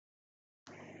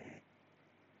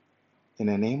In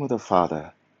the name of the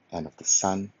Father, and of the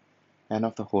Son, and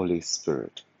of the Holy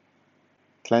Spirit.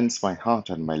 Cleanse my heart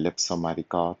and my lips, Almighty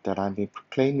God, that I may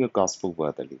proclaim your gospel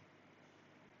worthily.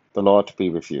 The Lord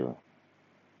be with you.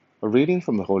 A reading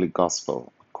from the Holy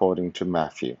Gospel according to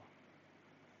Matthew.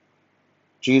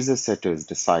 Jesus said to his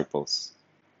disciples,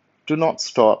 "Do not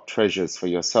store up treasures for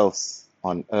yourselves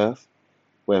on earth,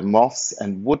 where moths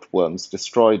and woodworms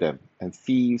destroy them, and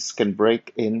thieves can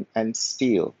break in and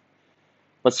steal.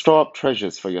 But store up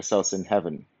treasures for yourselves in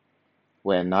heaven,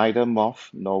 where neither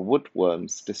moth nor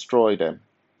woodworms destroy them,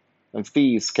 and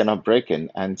thieves cannot break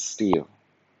in and steal.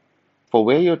 For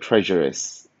where your treasure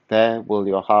is, there will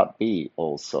your heart be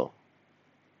also.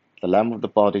 The lamp of the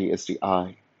body is the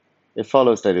eye. It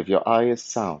follows that if your eye is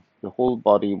sound, your whole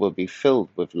body will be filled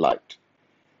with light.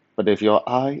 But if your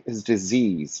eye is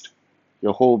diseased,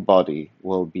 your whole body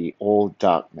will be all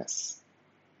darkness.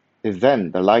 If then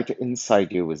the light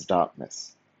inside you is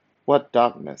darkness, what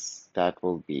darkness that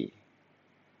will be."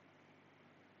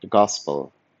 The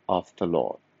Gospel of the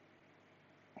Lord.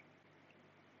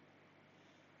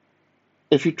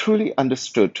 If you truly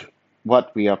understood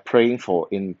what we are praying for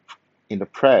in the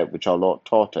prayer which our Lord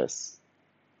taught us,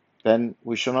 then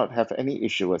we shall not have any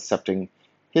issue accepting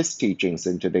His teachings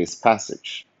in today's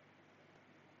passage.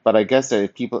 But I guess that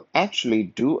if people actually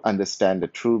do understand the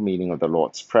true meaning of the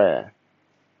Lord's Prayer,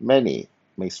 many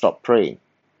may stop praying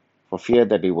for fear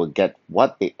that they will get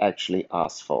what they actually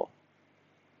ask for.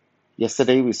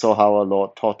 Yesterday we saw how our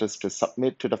Lord taught us to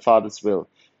submit to the Father's will,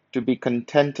 to be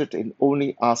contented in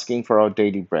only asking for our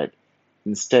daily bread,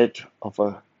 instead of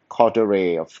a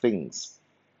coterie of things.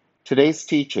 Today's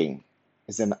teaching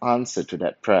is an answer to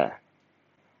that prayer.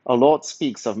 Our Lord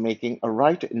speaks of making a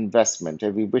right investment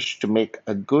if we wish to make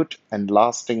a good and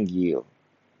lasting yield.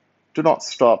 Do not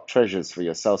store up treasures for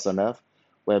yourselves on earth,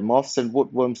 where moths and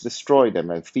woodworms destroy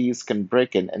them and thieves can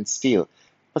break in and steal,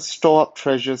 but store up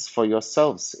treasures for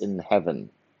yourselves in heaven.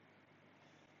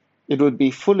 It would be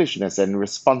foolishness and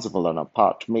irresponsible on our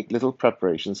part to make little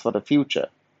preparations for the future.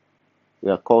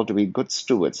 We are called to be good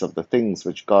stewards of the things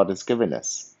which God has given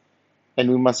us,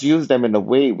 and we must use them in a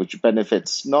way which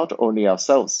benefits not only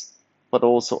ourselves, but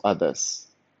also others.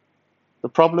 The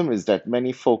problem is that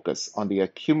many focus on the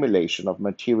accumulation of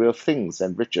material things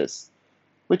and riches,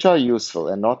 which are useful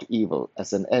and not evil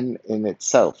as an end in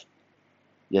itself.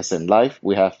 Yes, in life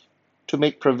we have to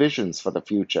make provisions for the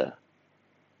future.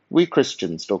 We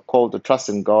Christians, though called to trust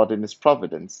in God and His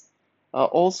providence, are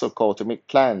also called to make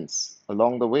plans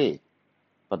along the way.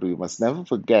 But we must never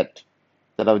forget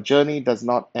that our journey does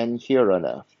not end here on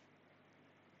earth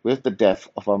with the death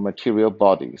of our material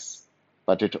bodies,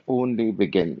 but it only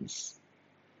begins.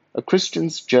 A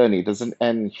Christian's journey doesn't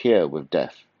end here with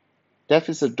death. Death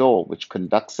is a door which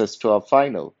conducts us to our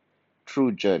final,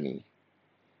 true journey.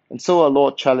 And so our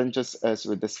Lord challenges us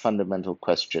with this fundamental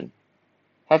question: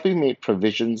 have we made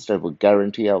provisions that will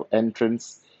guarantee our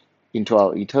entrance into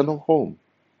our eternal home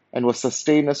and will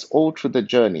sustain us all through the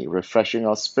journey, refreshing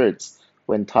our spirits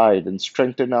when tired and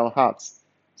strengthen our hearts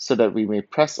so that we may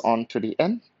press on to the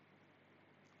end?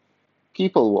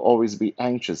 People will always be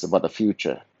anxious about the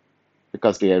future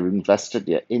because they have invested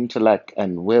their intellect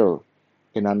and will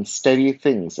in unsteady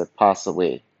things that pass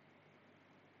away.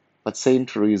 But Saint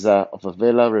Teresa of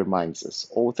Avila reminds us,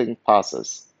 all things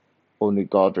passes, only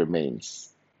God remains.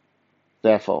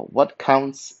 Therefore, what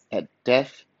counts at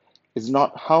death is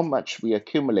not how much we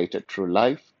accumulated through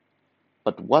life,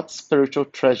 but what spiritual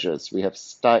treasures we have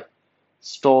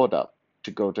stored up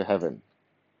to go to heaven.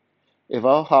 If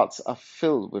our hearts are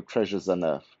filled with treasures on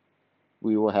earth,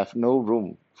 we will have no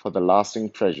room for the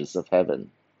lasting treasures of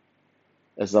heaven.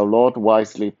 As our Lord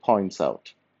wisely points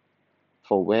out,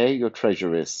 for where your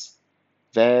treasure is,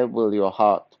 there will your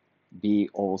heart be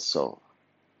also.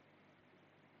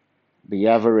 The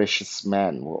avaricious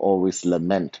man will always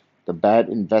lament the bad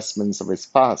investments of his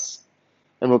past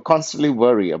and will constantly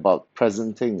worry about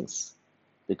present things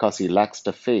because he lacks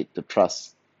the faith to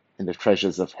trust in the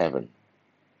treasures of heaven.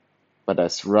 But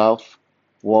as Ralph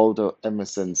Waldo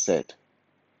Emerson said,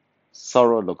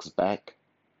 sorrow looks back,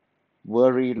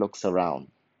 worry looks around,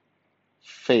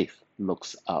 faith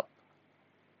looks up.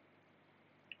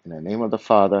 In the name of the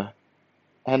Father,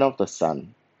 and of the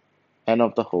Son, and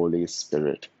of the Holy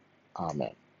Spirit.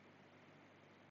 Amen.